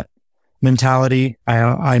like that mentality.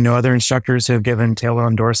 I know other instructors who have given tailwheel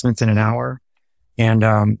endorsements in an hour. And,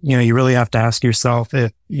 you really have to ask yourself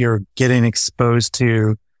if you're getting exposed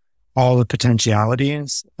to all the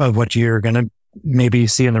potentialities of what you're going to maybe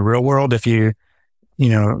see in the real world if you,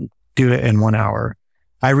 do it in 1 hour.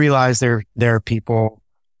 I realize there are people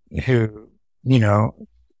who,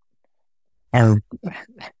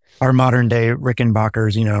 are modern day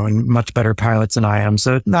Rickenbackers, and much better pilots than I am.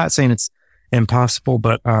 So not saying it's impossible,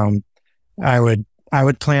 but, I would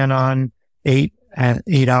plan on 8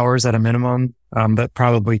 hours at a minimum. But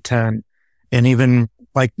probably 10. And even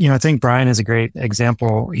like, I think Brian is a great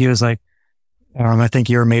example. He was like, I think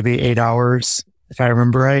you were maybe 8 hours, if I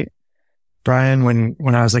remember right. Brian,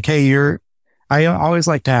 when I was like, hey, I always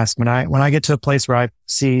like to ask when I get to a place where I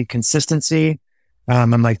see consistency,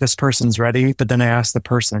 I'm like, this person's ready. But then I ask the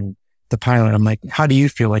pilot, I'm like, how do you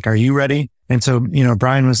feel? Like, are you ready? And so,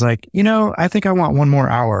 Brian was like, I think I want 1 more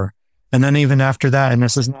hour. And then even after that, and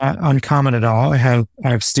this is not uncommon at all, I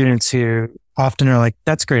have students who often are like,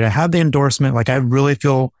 that's great. I have the endorsement. Like, I really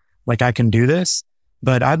feel like I can do this,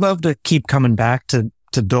 but I'd love to keep coming back to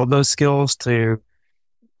build those skills to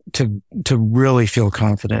really feel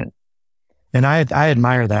confident. And I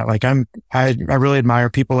admire that. Like I really admire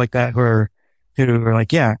people like that who are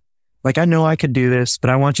like, yeah, like I know I could do this, but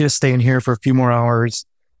I want you to stay in here for a few more hours,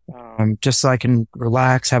 just so I can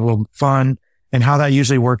relax, have a little fun. And how that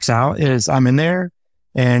usually works out is I'm in there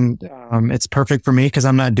and, it's perfect for me because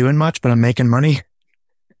I'm not doing much, but I'm making money.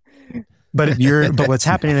 But what's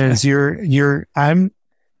happening is I'm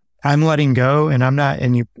letting go and I'm not,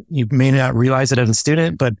 and you may not realize it as a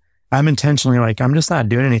student, but I'm intentionally like, I'm just not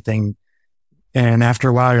doing anything. And after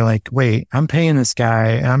a while, you're like, wait, I'm paying this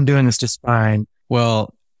guy and I'm doing this just fine.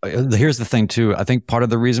 Well, here's the thing too. I think part of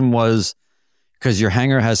the reason was because your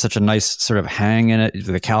hangar has such a nice sort of hang in it,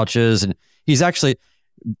 the couches, and he's actually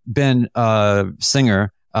Ben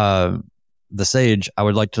Singer, the Sage. I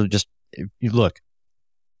would like to just look.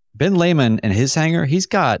 Ben Lehman and his hangar, he's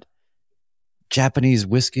got Japanese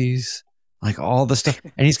whiskeys, like all the stuff,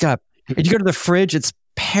 and he's got And you go to the fridge, it's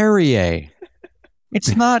Perrier.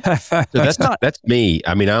 It's not. So that's me.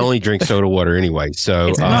 I mean, I only drink soda water anyway. So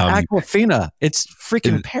it's not Aquafina. It's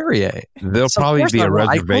freaking Perrier. There'll probably be a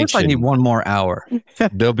reservation. Of course I need one more hour.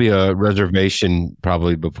 There'll be a reservation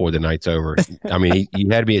probably before the night's over. I mean, you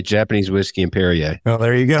had to be at Japanese whiskey and Perrier. Well,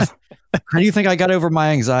 there you go. How do you think I got over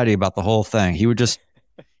my anxiety about the whole thing? He would just.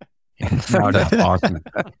 No, that's awesome.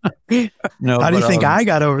 No. How do you think I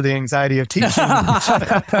got over the anxiety of teaching?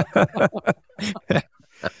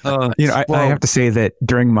 I have to say that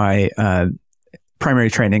during my primary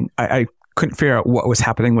training, I couldn't figure out what was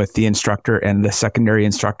happening with the instructor and the secondary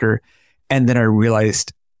instructor. And then I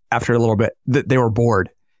realized after a little bit that they were bored.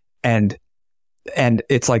 And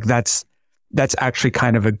it's like, that's actually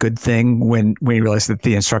kind of a good thing when you realize that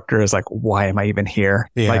the instructor is like, why am I even here?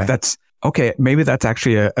 Yeah. Like that's okay. Maybe that's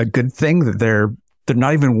actually a good thing that they're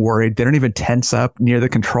not even worried. They don't even tense up near the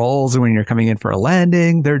controls when you're coming in for a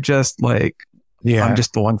landing. They're just like, Yeah. I'm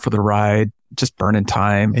just along for the ride, just burning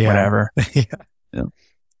time, whatever. Yeah.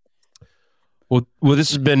 Well, this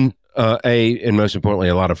has been and most importantly,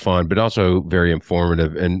 a lot of fun, but also very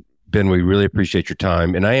informative. And Ben, we really appreciate your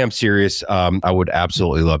time. And I am serious. I would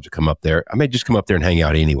absolutely love to come up there. I may just come up there and hang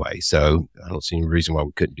out anyway. So I don't see any reason why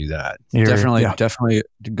we couldn't do that. Definitely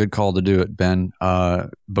a good call to do it, Ben.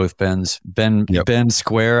 Both Bens. Ben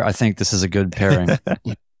Square. I think this is a good pairing.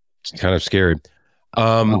 It's kind of scary.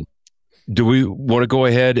 Do we want to go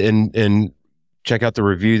ahead and check out the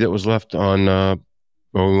review that was left on, or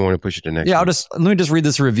we want to push it to next? Yeah, let me just read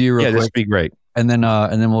this review real quick. This would be great. And then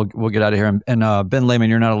we'll get out of here. And Ben Lehman,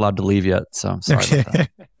 you're not allowed to leave yet, so sorry about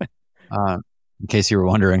that. In case you were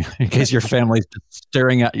wondering, in case your family's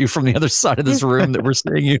staring at you from the other side of this room that we're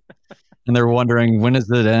seeing you, and they're wondering when does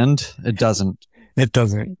it end? It doesn't. It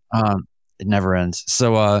doesn't. It never ends.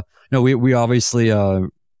 So no, we obviously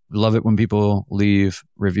love it when people leave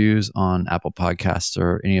reviews on Apple Podcasts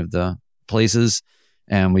or any of the places,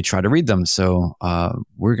 and we try to read them. So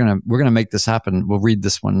we're gonna make this happen. We'll read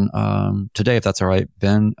this one today, if that's all right.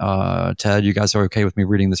 Ben, Ted, you guys are okay with me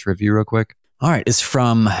reading this review real quick? All right, it's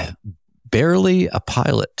from Barely a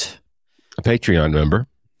Pilot, a Patreon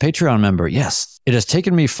member. Yes, it has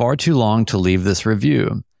taken me far too long to leave this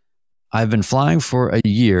review. I've been flying for a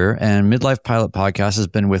year, and Midlife Pilot Podcast has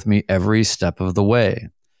been with me every step of the way.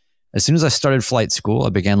 As soon as I started flight school, I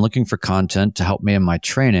began looking for content to help me in my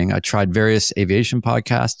training. I tried various aviation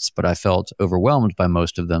podcasts, but I felt overwhelmed by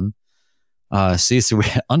most of them.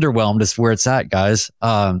 Underwhelmed is where it's at, guys.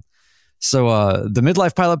 So the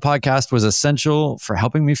Midlife Pilot Podcast was essential for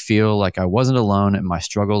helping me feel like I wasn't alone in my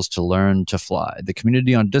struggles to learn to fly. The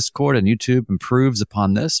community on Discord and YouTube improves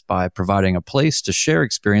upon this by providing a place to share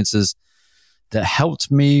experiences that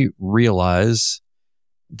helped me realize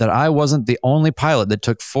that I wasn't the only pilot that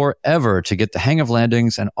took forever to get the hang of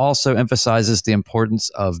landings, and also emphasizes the importance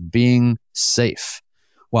of being safe.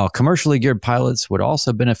 While commercially geared pilots would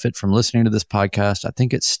also benefit from listening to this podcast, I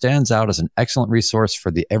think it stands out as an excellent resource for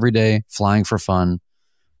the everyday flying for fun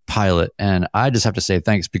pilot. And I just have to say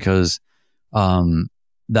thanks, because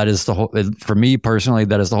that is the whole, for me personally,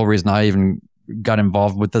 that is the whole reason I even got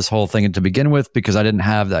involved with this whole thing to begin with, because I didn't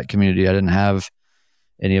have that community. I didn't have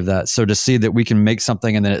any of that. So to see that we can make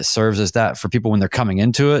something and then it serves as that for people when they're coming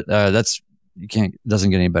into it, doesn't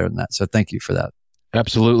get any better than that. So thank you for that.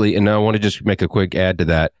 Absolutely. And I want to just make a quick add to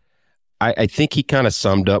that. I think he kind of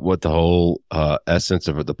summed up what the whole essence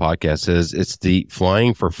of the podcast is. It's the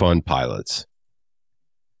flying for fun pilots.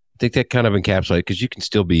 I think that kind of encapsulates, because you can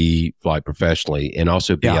still fly professionally and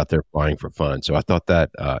also be out there flying for fun. So I thought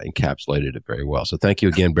that encapsulated it very well. So thank you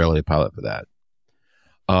again, Barely a Pilot, for that.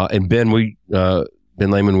 And Ben, Ben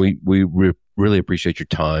Lehman, we really appreciate your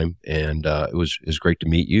time, and it was great to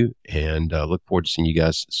meet you, and look forward to seeing you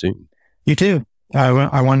guys soon. You too.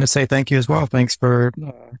 I wanted to say thank you as well. Thanks for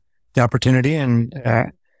the opportunity, and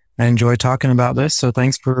I enjoyed talking about this. So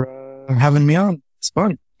thanks for having me on. It's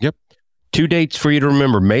fun. Yep. 2 dates for you to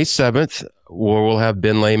remember. May 7th, where we'll have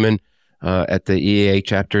Ben Lehman at the EAA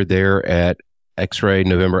chapter there at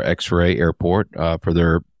November X-Ray Airport for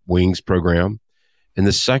their Wings program. And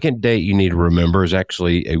the second date you need to remember is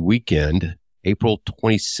actually a weekend, April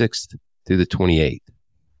 26th through the 28th.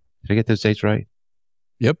 Did I get those dates right?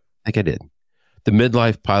 Yep. I think I did. The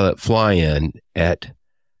Midlife Pilot fly-in at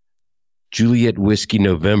Juliet Whiskey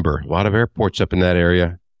November. A lot of airports up in that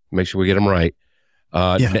area. Make sure we get them right.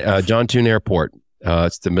 John Tune Airport.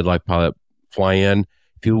 It's the Midlife Pilot fly-in.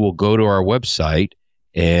 People will go to our website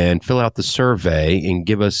and fill out the survey and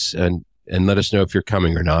give us and let us know if you're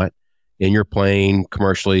coming or not. In your plane,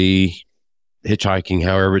 commercially, hitchhiking,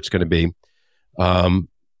 however it's going to be.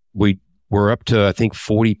 We're up to, I think,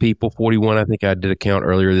 40 people, 41. I think I did a count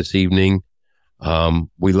earlier this evening.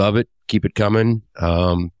 We love it. Keep it coming.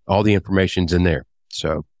 All the information's in there.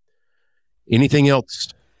 So anything else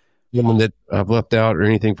that I've left out or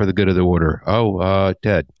anything for the good of the order?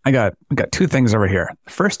 Ted. I got two things over here.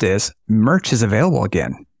 First is merch is available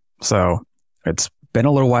again. So it's been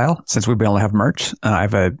a little while since we've been able to have merch. I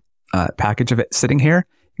have a package of it sitting here.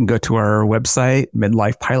 You can go to our website,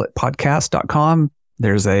 midlifepilotpodcast.com.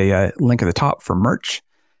 There's a link at the top for merch,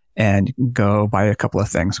 and you can go buy a couple of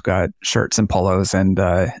things. We've got shirts and polos and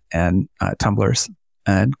tumblers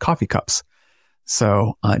and coffee cups.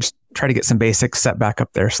 So just try to get some basics set back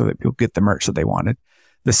up there so that people get the merch that they wanted.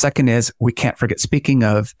 The second is, we can't forget, speaking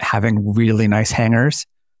of having really nice hangers,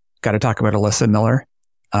 got to talk about Alyssa Miller.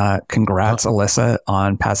 Congrats, Alyssa,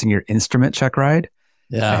 on passing your instrument check ride.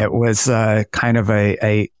 Yeah. It was kind of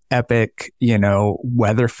a epic,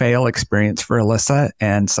 weather fail experience for Alyssa.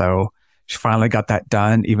 And so she finally got that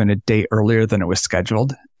done even a day earlier than it was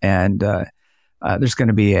scheduled. And there's going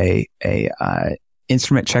to be a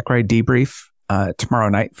instrument check ride debrief tomorrow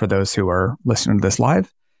night for those who are listening to this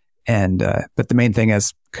live. And but the main thing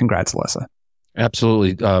is, congrats, Alyssa.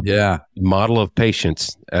 Absolutely. Model of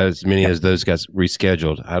patience, as many as those guys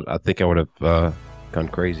rescheduled. I think I would have gone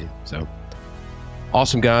crazy. So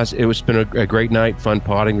awesome, guys. It's been a great night. Fun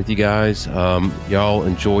potting with you guys. Y'all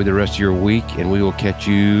enjoy the rest of your week, and we will catch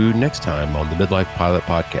you next time on the Midlife Pilot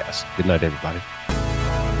Podcast. Good night, everybody.